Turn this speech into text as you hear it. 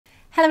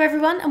Hello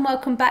everyone and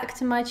welcome back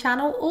to my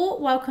channel, or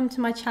welcome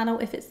to my channel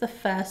if it's the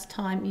first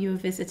time you are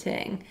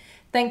visiting.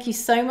 Thank you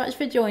so much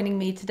for joining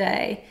me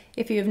today.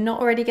 If you have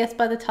not already guessed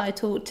by the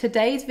title,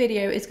 today's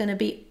video is going to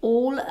be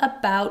all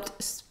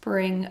about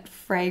spring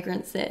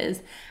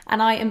fragrances.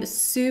 And I am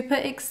super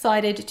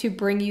excited to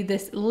bring you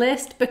this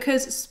list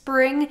because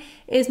spring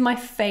is my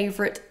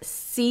favorite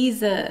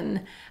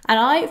season. And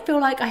I feel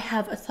like I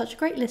have such a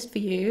great list for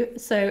you.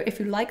 So if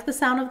you like the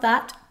sound of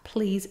that,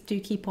 please do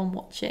keep on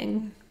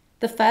watching.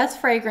 The first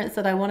fragrance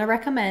that I want to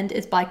recommend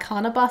is by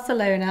Carner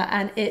Barcelona,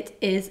 and it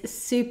is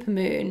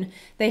Supermoon.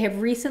 They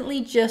have recently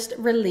just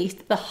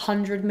released the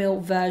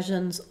 100ml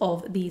versions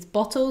of these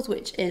bottles,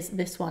 which is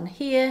this one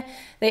here.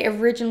 They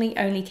originally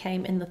only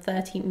came in the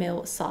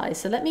 30ml size.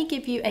 So let me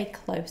give you a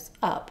close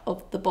up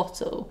of the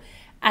bottle.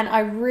 And I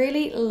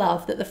really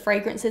love that the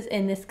fragrances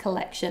in this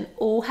collection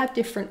all have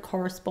different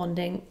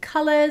corresponding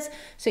colors.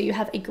 So you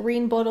have a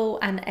green bottle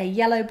and a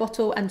yellow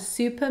bottle, and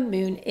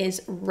Supermoon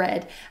is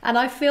red. And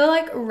I feel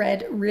like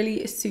red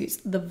really suits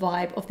the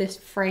vibe of this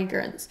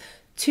fragrance.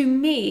 To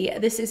me,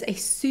 this is a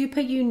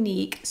super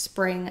unique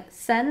spring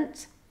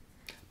scent,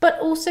 but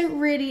also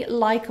really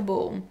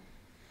likable.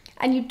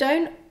 And you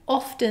don't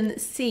often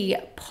see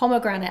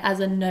pomegranate as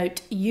a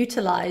note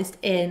utilized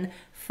in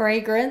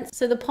fragrance.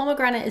 So the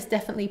pomegranate is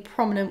definitely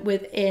prominent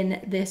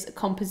within this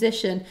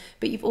composition,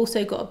 but you've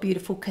also got a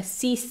beautiful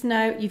cassis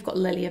note, you've got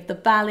lily of the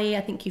valley,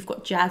 I think you've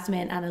got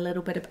jasmine and a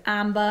little bit of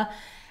amber.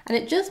 And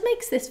it just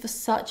makes this for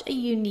such a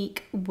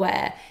unique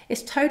wear.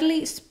 It's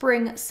totally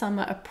spring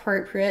summer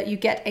appropriate. You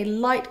get a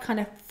light kind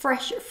of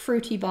fresh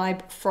fruity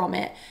vibe from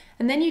it.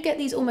 And then you get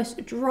these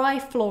almost dry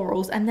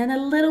florals and then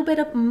a little bit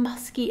of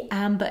musky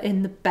amber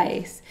in the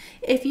base.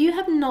 If you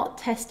have not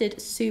tested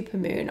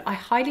Supermoon, I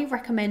highly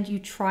recommend you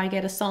try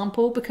get a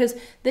sample because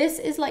this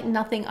is like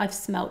nothing I've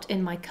smelt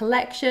in my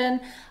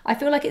collection. I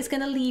feel like it's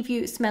going to leave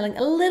you smelling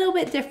a little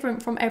bit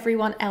different from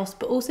everyone else,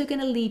 but also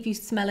going to leave you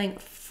smelling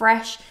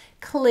fresh,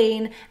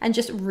 clean, and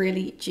just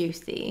really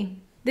juicy.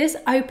 This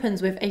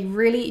opens with a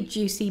really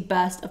juicy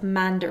burst of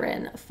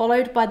mandarin,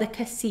 followed by the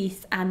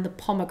cassis and the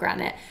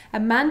pomegranate.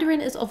 And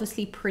mandarin is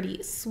obviously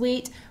pretty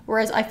sweet,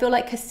 whereas I feel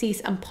like cassis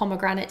and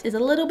pomegranate is a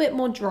little bit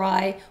more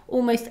dry,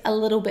 almost a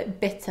little bit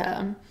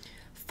bitter.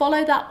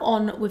 Follow that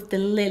on with the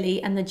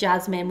lily and the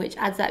jasmine, which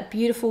adds that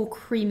beautiful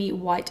creamy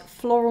white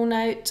floral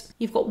note.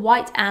 You've got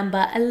white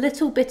amber, a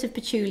little bit of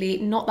patchouli,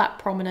 not that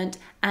prominent,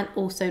 and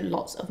also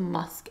lots of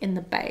musk in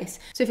the base.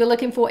 So if you're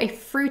looking for a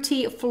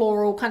fruity,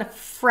 floral, kind of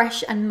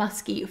fresh and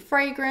musky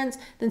fragrance,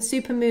 then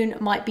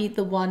Supermoon might be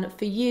the one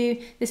for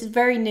you. This is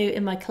very new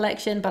in my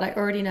collection, but I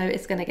already know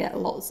it's gonna get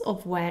lots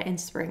of wear in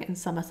spring and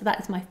summer. So that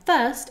is my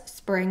first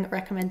spring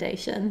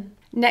recommendation.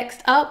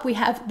 Next up, we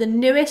have the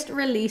newest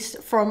release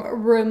from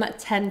Room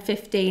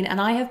 1015,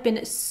 and I have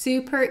been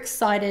super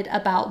excited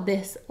about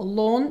this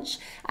launch,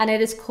 and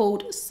it is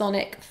called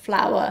Sonic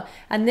Flower.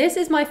 And this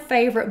is my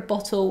favorite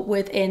bottle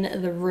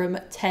within the Room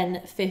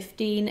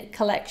 1015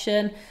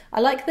 collection.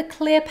 I like the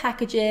clear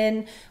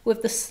packaging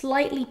with the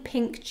slightly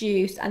pink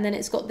juice, and then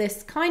it's got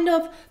this kind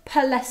of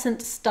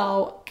pearlescent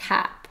style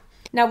cap.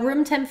 Now, Room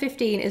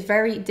 1015 is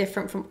very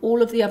different from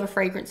all of the other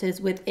fragrances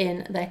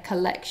within their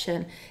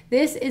collection.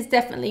 This is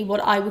definitely what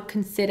I would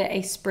consider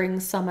a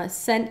spring-summer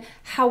scent.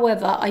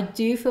 However, I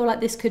do feel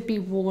like this could be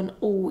worn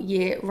all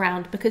year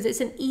round because it's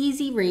an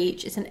easy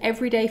reach, it's an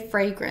everyday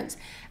fragrance,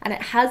 and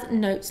it has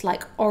notes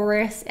like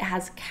orris, it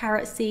has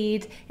carrot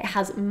seed, it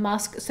has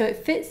musk, so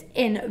it fits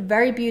in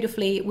very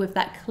beautifully with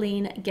that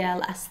clean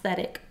girl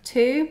aesthetic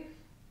too.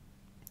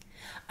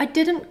 I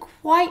didn't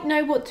quite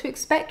know what to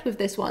expect with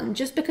this one,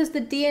 just because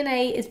the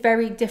DNA is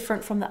very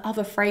different from the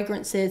other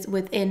fragrances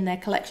within their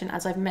collection,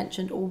 as I've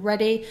mentioned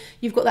already.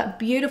 You've got that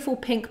beautiful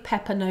pink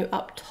pepper note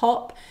up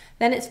top,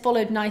 then it's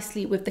followed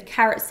nicely with the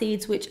carrot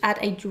seeds, which add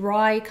a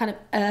dry kind of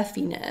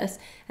earthiness.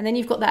 And then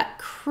you've got that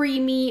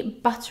creamy,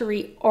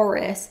 buttery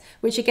orris,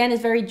 which again is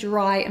very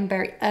dry and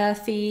very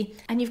earthy.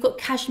 And you've got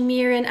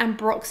cashmerean,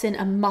 ambroxan,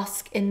 and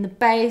musk in the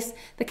base.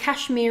 The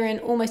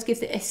cashmerean almost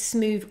gives it a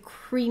smooth,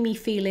 creamy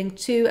feeling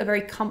too, a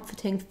very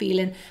comforting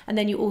feeling. And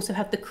then you also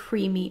have the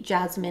creamy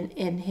jasmine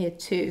in here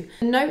too.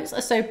 The notes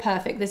are so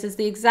perfect. This is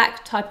the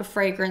exact type of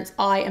fragrance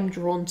I am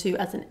drawn to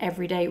as an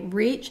everyday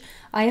reach.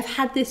 I have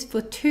had this for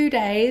 2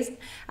 days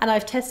and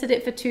I've tested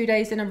it for 2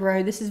 days in a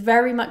row. This is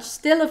very much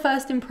still a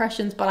first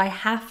impressions, but I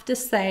have to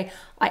say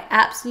I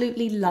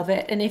absolutely love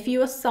it. And if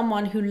you are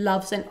someone who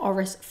loves an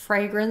orris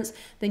fragrance,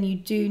 then you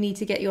do need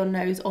to get your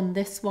nose on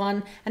this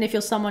one. And if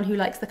you're someone who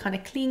likes the kind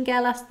of clean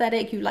girl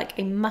aesthetic, you like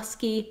a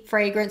musky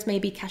fragrance,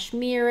 maybe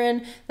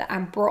cashmerean, the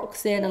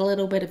ambroxan, a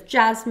little bit of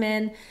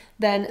jasmine,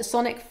 then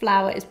Sonic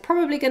Flower is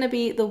probably going to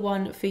be the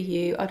one for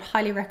you. I'd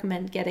highly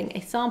recommend getting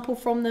a sample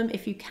from them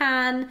if you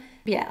can.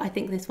 Yeah, I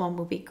think this one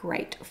will be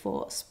great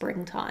for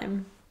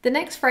springtime. The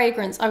next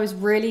fragrance I was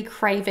really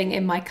craving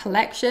in my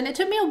collection. It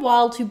took me a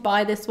while to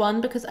buy this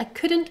one because I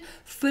couldn't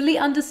fully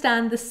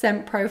understand the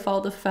scent profile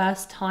the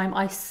first time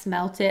I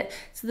smelt it.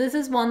 So this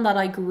is one that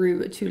I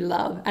grew to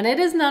love, and it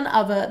is none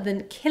other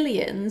than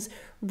Kilian's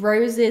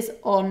Roses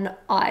on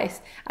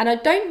Ice. And I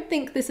don't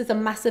think this is a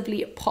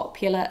massively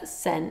popular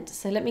scent.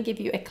 So let me give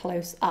you a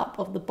close up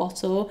of the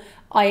bottle.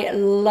 I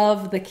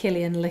love the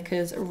Kilian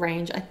Liquors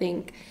range. I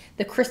think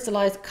the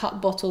crystallized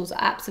cut bottles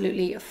are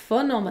absolutely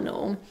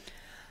phenomenal.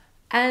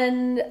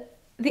 And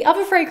the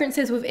other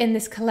fragrances within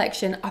this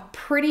collection are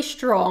pretty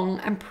strong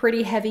and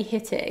pretty heavy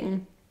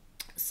hitting.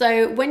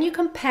 So when you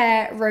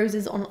compare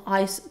Roses on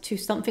Ice to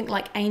something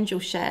like Angel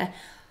Share,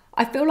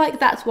 I feel like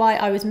that's why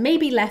I was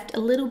maybe left a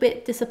little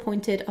bit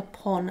disappointed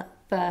upon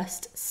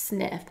first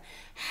sniff.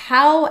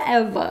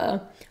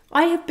 However,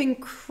 I have been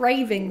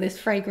craving this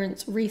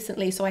fragrance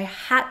recently, so I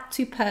had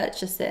to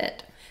purchase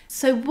it.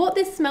 So what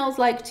this smells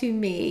like to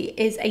me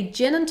is a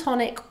gin and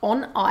tonic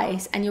on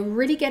ice, and you're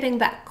really getting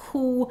that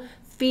cool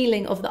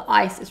feeling of the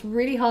ice. It's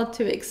really hard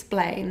to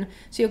explain.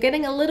 So you're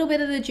getting a little bit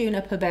of the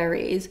juniper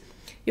berries.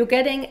 You're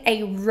getting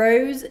a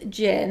rose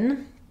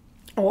gin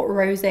or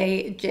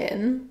rosé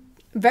gin,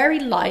 very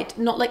light,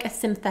 not like a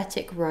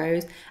synthetic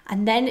rose.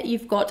 And then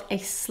you've got a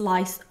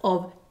slice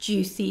of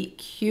juicy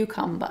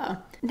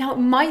cucumber. Now it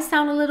might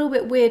sound a little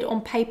bit weird on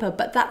paper,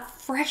 but that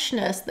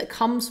freshness that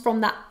comes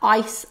from that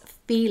ice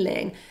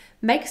feeling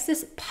makes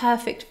this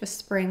perfect for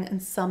spring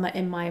and summer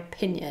in my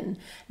opinion.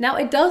 Now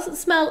it does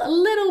smell a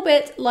little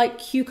bit like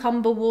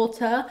cucumber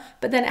water,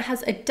 but then it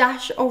has a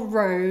dash of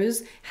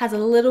rose, has a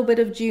little bit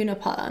of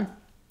juniper,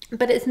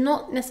 but it's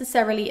not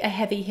necessarily a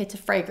heavy hitter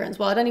fragrance.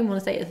 Well, I don't even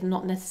want to say it's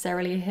not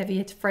necessarily a heavy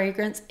hitter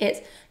fragrance.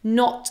 It's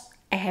not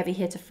a heavy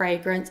hitter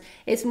fragrance.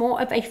 It's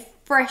more of a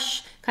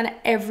fresh kind of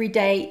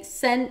everyday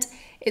scent.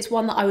 It's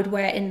one that I would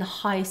wear in the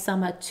high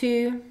summer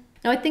too.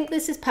 Now I think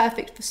this is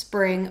perfect for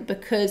spring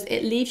because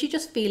it leaves you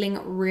just feeling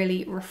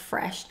really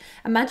refreshed.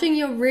 Imagine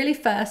you're really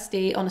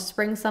thirsty on a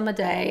spring summer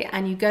day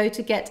and you go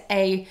to get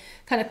a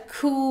kind of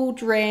cool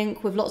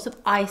drink with lots of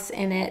ice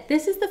in it.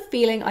 This is the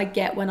feeling I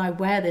get when I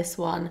wear this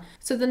one.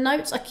 So the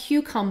notes are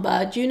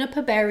cucumber,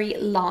 juniper berry,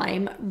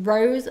 lime,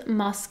 rose,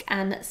 musk,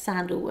 and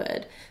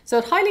sandalwood. So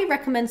I'd highly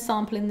recommend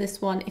sampling this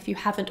one if you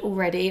haven't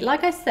already.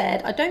 Like I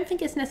said, I don't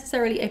think it's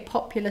necessarily a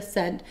popular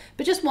scent,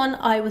 but just one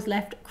I was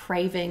left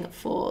craving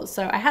for.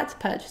 So I had to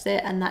purchase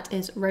it, and that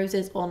is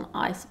Roses on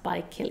Ice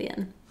by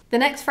Kilian. The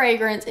next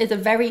fragrance is a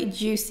very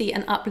juicy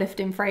and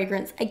uplifting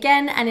fragrance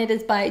again, and it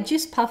is by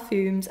JUS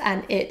Parfums,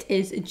 and it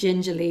is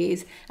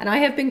Gingerlise. And I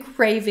have been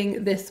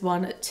craving this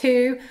one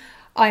too.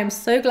 I am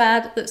so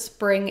glad that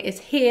spring is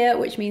here,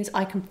 which means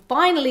I can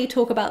finally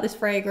talk about this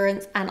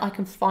fragrance and I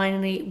can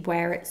finally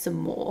wear it some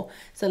more.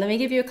 So let me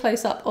give you a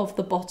close-up of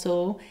the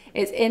bottle.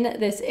 It's in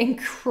this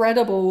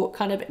incredible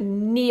kind of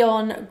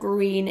neon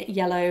green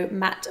yellow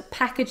matte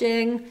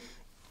packaging.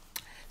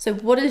 So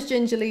what does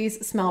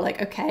Gingerlise smell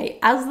like? Okay,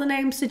 as the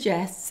name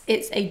suggests,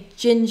 it's a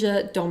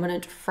ginger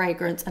dominant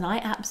fragrance, and I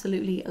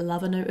absolutely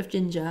love a note of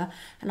ginger,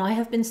 and I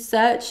have been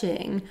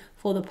searching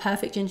for the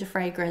perfect ginger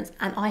fragrance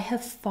and I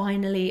have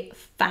finally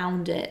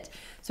found it.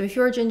 So if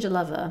you're a ginger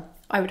lover,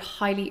 I would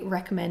highly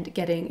recommend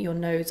getting your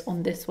nose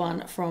on this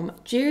one from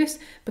JUS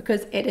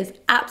because it is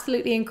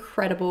absolutely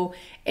incredible.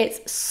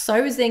 It's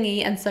so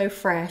zingy and so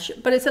fresh,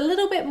 but it's a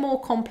little bit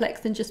more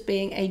complex than just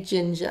being a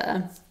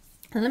ginger.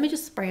 And let me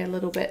just spray a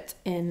little bit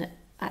in,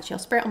 actually I'll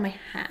spray it on my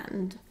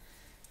hand.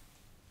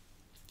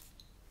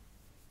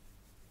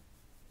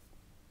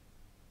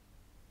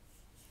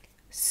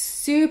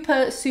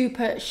 Super,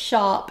 super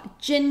sharp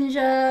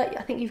ginger.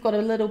 I think you've got a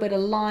little bit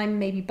of lime,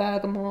 maybe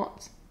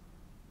bergamot.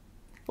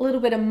 A little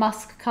bit of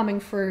musk coming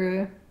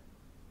through.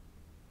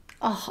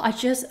 Oh, I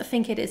just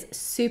think it is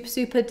super,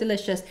 super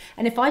delicious.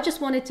 And if I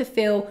just wanted to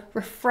feel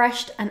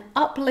refreshed and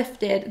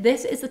uplifted,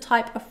 this is the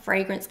type of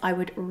fragrance I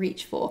would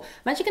reach for.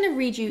 I'm actually going to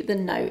read you the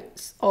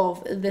notes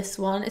of this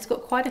one. It's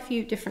got quite a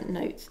few different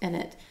notes in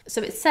it.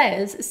 So it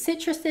says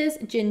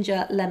citruses,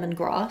 ginger,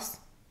 lemongrass.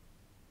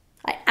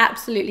 I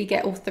absolutely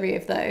get all three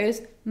of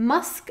those.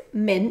 Musk,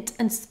 mint,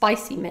 and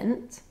spicy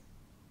mint.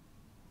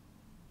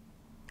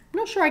 I'm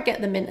not sure I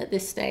get the mint at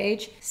this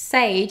stage.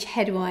 Sage,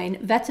 head wine,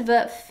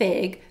 vetiver,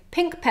 fig,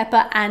 pink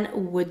pepper, and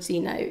woodsy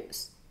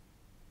notes.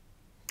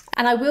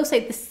 And I will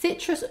say the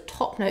citrus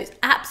top notes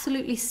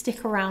absolutely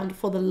stick around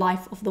for the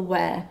life of the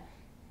wear.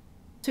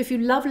 So if you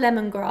love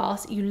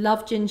lemongrass, you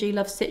love ginger, you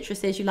love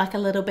citruses, you like a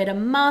little bit of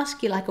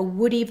musk, you like a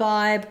woody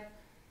vibe.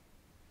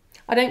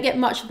 I don't get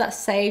much of that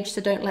sage,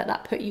 so don't let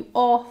that put you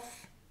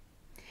off.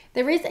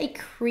 There is a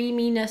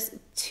creaminess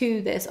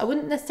to this. I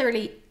wouldn't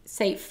necessarily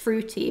say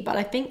fruity, but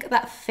I think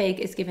that fig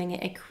is giving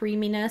it a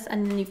creaminess,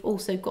 and then you've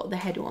also got the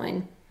head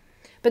wine.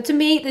 But to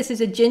me, this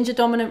is a ginger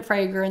dominant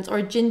fragrance, or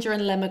a ginger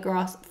and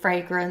lemongrass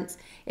fragrance.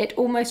 It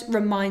almost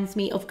reminds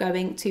me of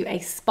going to a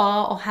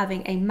spa or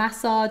having a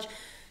massage.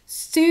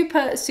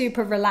 Super,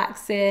 super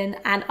relaxing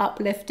and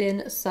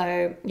uplifting.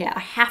 So yeah, I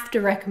have to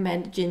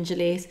recommend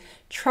Gingerlise.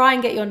 Try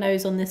and get your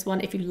nose on this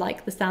one if you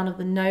like the sound of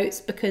the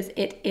notes, because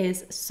it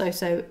is so,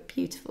 so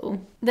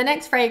beautiful. The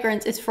next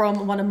fragrance is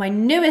from one of my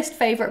newest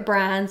favorite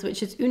brands,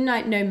 which is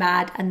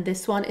Nomade, and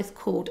this one is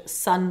called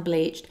Sun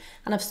Bleached.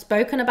 And I've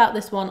spoken about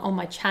this one on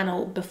my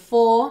channel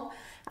before,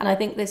 and I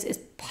think this is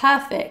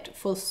perfect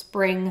for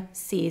spring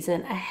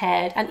season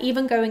ahead and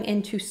even going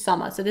into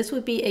summer. So this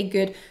would be a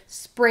good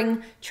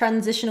spring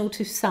transitional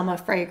to summer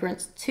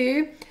fragrance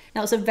too.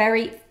 Now it's a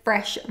very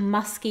fresh,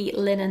 musky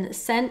linen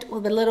scent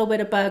with a little bit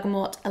of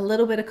bergamot, a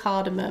little bit of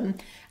cardamom,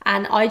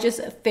 and I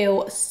just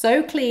feel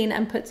so clean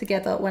and put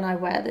together when I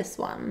wear this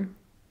one.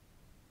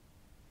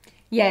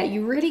 Yeah,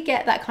 you really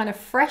get that kind of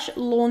fresh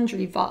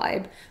laundry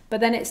vibe, but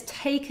then it's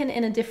taken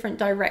in a different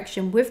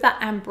direction with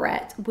that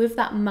ambrette, with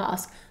that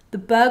musk. The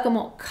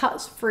bergamot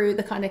cuts through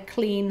the kind of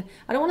clean,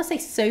 I don't want to say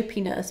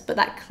soapiness, but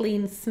that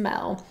clean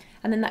smell.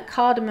 And then that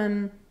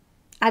cardamom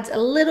adds a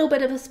little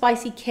bit of a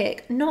spicy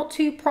kick, not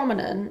too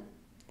prominent,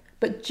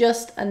 but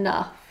just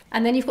enough.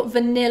 And then you've got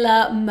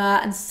vanilla, myrrh,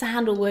 and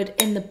sandalwood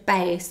in the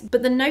base.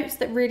 But the notes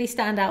that really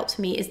stand out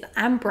to me is the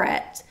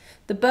ambrette,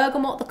 the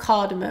bergamot, the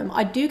cardamom.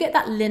 I do get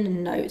that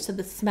linen note, so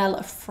the smell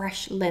of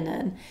fresh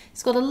linen.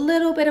 It's got a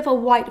little bit of a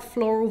white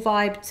floral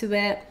vibe to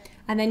it.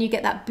 And then you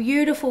get that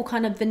beautiful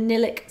kind of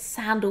vanillic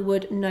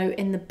sandalwood note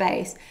in the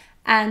base.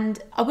 And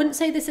I wouldn't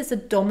say this is a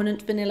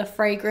dominant vanilla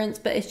fragrance,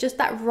 but it's just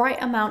that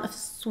right amount of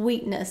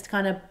sweetness to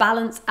kind of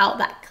balance out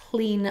that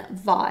clean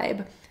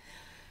vibe.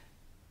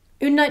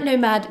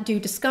 Nomade do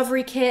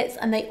discovery kits,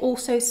 and they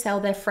also sell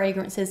their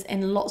fragrances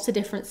in lots of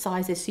different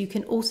sizes. So you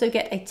can also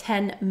get a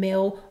 10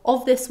 ml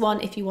of this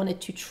one if you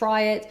wanted to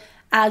try it.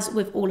 As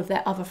with all of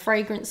their other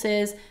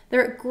fragrances,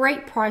 they're at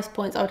great price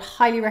points. I would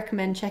highly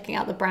recommend checking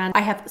out the brand.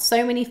 I have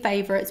so many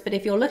favorites, but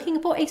if you're looking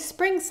for a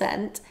spring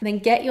scent, then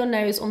get your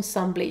nose on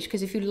Sun Bleached,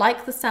 because if you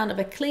like the sound of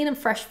a clean and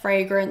fresh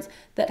fragrance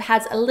that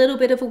has a little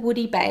bit of a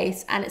woody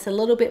base and it's a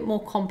little bit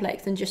more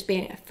complex than just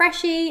being a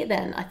freshie,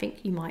 then I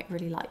think you might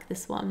really like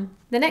this one.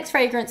 The next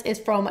fragrance is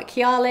from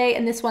Kayali,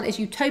 and this one is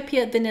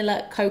Utopia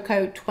Vanilla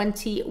Coco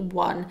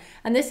 21.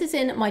 And this is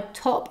in my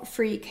top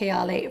 3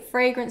 Kayali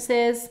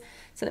fragrances.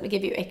 So let me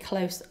give you a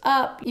close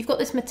up. You've got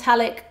this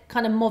metallic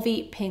kind of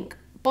mauvey pink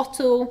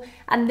bottle,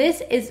 and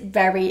this is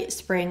very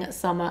spring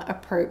summer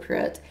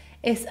appropriate.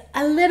 It's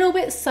a little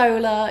bit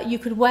solar. You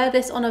could wear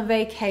this on a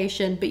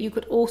vacation, but you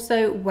could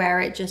also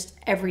wear it just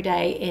every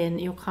day in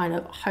your kind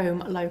of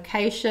home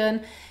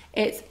location.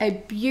 It's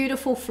a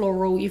beautiful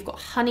floral. You've got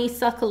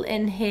honeysuckle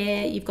in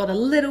here. You've got a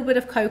little bit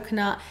of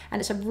coconut, and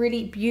it's a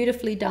really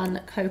beautifully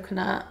done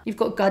coconut. You've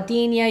got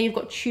gardenia, you've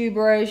got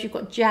tuberose, you've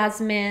got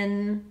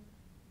jasmine,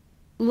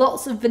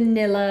 lots of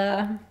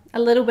vanilla, a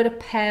little bit of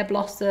pear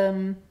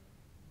blossom.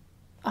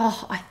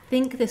 Oh, I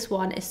think this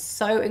one is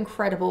so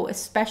incredible,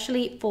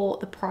 especially for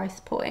the price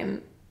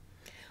point.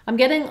 I'm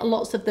getting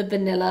lots of the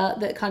vanilla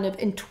that kind of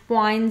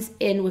entwines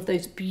in with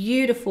those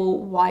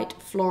beautiful white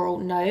floral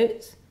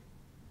notes.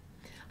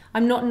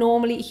 I'm not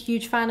normally a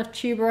huge fan of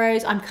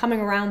tuberose. I'm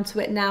coming around to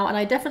it now, and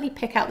I definitely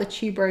pick out the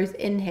tuberose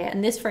in here,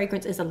 and this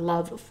fragrance is a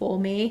love for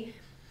me.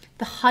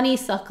 The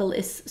honeysuckle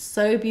is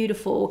so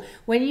beautiful.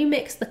 When you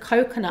mix the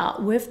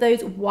coconut with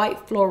those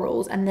white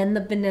florals and then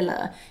the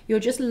vanilla, you're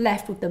just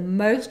left with the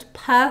most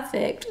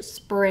perfect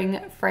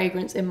spring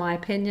fragrance, in my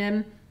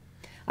opinion.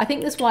 I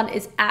think this one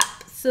is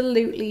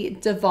absolutely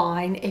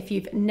divine. If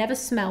you've never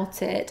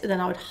smelt it, then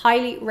I would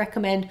highly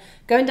recommend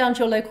going down to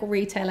your local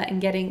retailer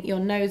and getting your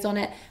nose on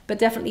it, but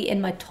definitely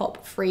in my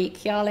top 3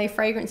 Kayali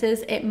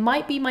fragrances. It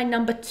might be my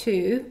number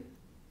 2.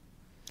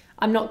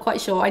 I'm not quite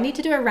sure. I need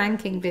to do a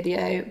ranking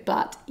video,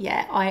 but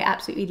yeah, I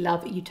absolutely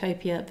love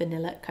Utopia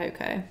Vanilla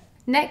Coco.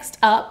 Next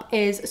up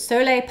is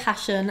Soleil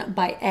Passion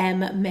by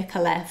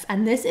M.Micallef,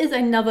 and this is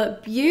another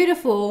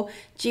beautiful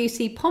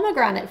juicy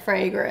pomegranate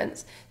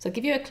fragrance. So I'll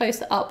give you a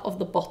closer up of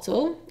the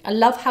bottle. I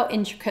love how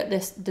intricate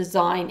this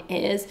design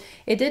is.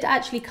 It did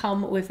actually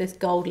come with this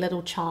gold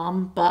little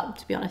charm, but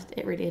to be honest,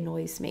 it really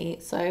annoys me,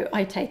 so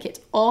I take it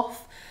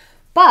off.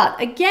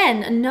 But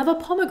again, another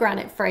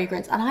pomegranate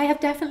fragrance, and I have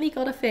definitely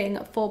got a thing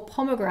for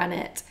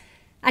pomegranate.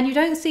 And you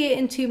don't see it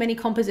in too many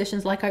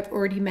compositions like I've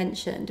already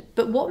mentioned.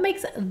 But what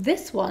makes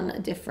this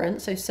one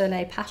different, so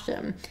Soleil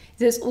Passion,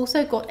 is it's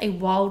also got a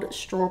wild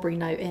strawberry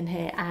note in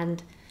here.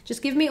 And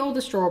just give me all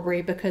the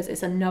strawberry, because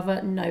it's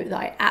another note that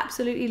I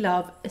absolutely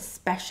love,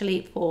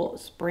 especially for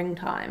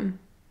springtime.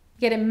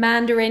 You're getting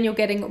mandarin, you're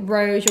getting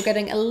rose, you're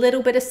getting a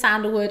little bit of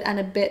sandalwood and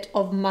a bit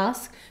of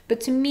musk. But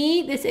to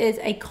me, this is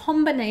a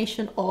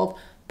combination of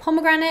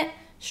pomegranate,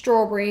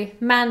 strawberry,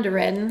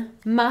 mandarin,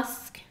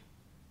 musk,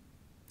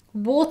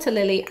 water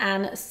lily,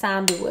 and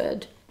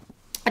sandalwood.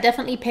 I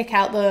definitely pick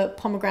out the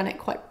pomegranate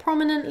quite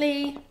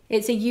prominently.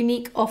 It's a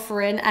unique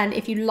offering, and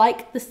if you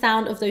like the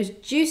sound of those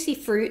juicy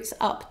fruits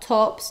up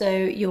top, so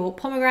your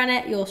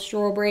pomegranate, your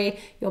strawberry,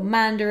 your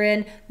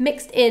mandarin,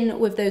 mixed in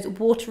with those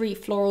watery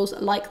florals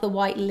like the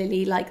white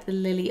lily, like the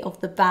lily of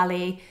the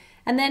valley,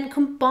 And then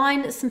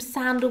combine some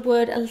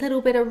sandalwood, a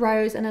little bit of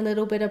rose and a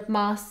little bit of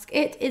musk.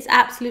 It is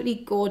absolutely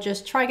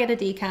gorgeous. Try get a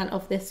decant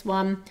of this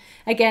one.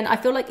 Again, I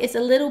feel like it's a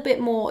little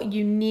bit more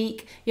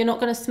unique. You're not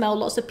going to smell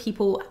lots of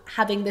people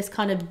having this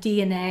kind of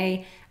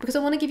DNA, because I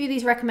want to give you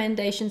these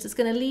recommendations. It's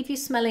going to leave you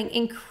smelling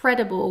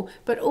incredible,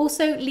 but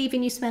also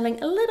leaving you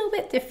smelling a little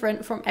bit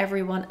different from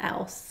everyone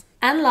else.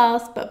 And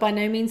last, but by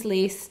no means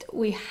least,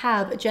 we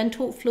have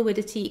Gentle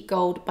Fluidity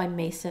Gold by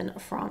Maison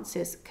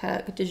Francis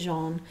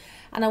Kurkdijan.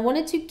 And I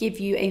wanted to give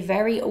you a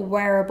very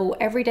wearable,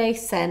 everyday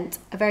scent,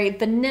 a very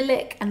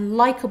vanillic and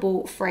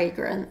likable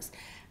fragrance.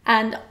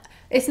 And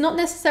it's not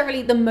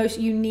necessarily the most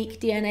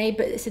unique DNA,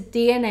 but it's a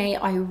DNA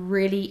I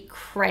really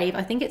crave.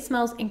 I think it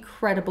smells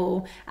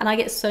incredible, and I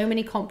get so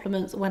many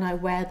compliments when I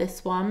wear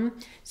this one.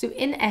 So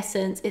in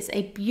essence, it's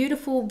a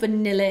beautiful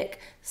vanillic,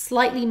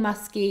 slightly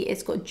musky.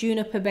 It's got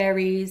juniper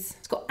berries,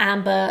 it's got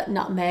amber,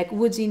 nutmeg,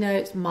 woodsy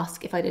notes,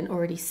 musk, if I didn't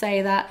already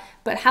say that.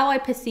 But how I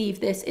perceive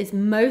this is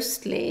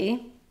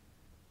mostly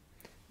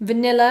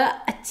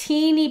vanilla, a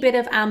teeny bit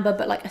of amber,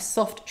 but like a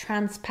soft,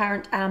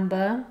 transparent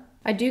amber.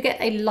 I do get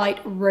a light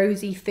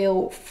rosy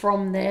feel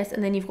from this,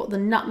 and then you've got the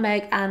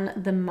nutmeg and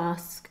the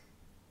musk.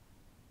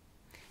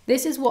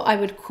 This is what I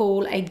would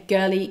call a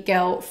girly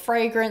girl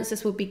fragrance.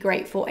 This would be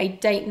great for a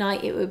date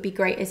night. It would be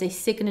great as a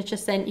signature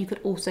scent. You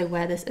could also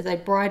wear this as a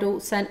bridal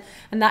scent,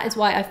 and that is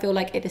why I feel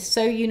like it is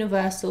so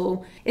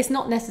universal. It's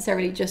not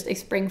necessarily just a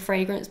spring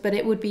fragrance, but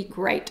it would be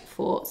great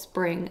for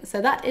spring.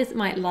 So that is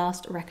my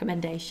last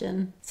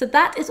recommendation. So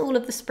that is all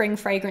of the spring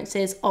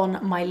fragrances on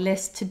my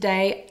list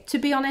today. To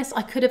be honest,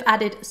 I could have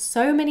added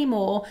so many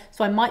more,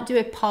 so I might do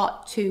a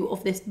part 2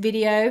 of this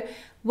video.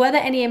 Were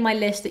there any in my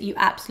list that you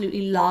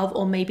absolutely love,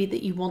 or maybe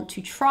that you want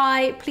to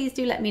try? Please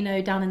do let me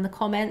know down in the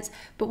comments.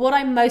 But what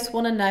I most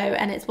want to know,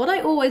 and it's what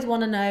I always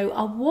want to know,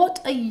 are what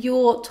are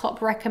your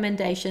top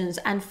recommendations?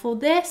 And for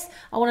this,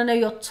 I want to know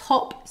your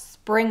top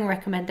spring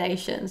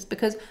recommendations,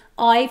 because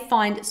I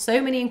find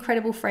so many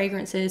incredible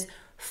fragrances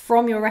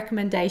from your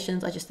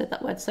recommendations. I just said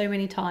that word so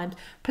many times.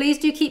 Please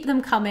do keep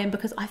them coming,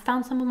 because I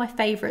found some of my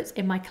favorites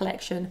in my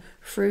collection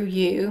through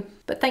you.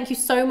 But thank you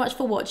so much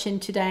for watching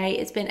today.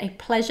 It's been a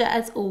pleasure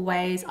as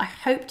always. I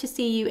hope to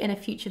see you in a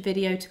future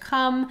video to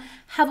come.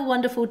 Have a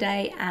wonderful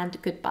day, and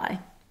goodbye.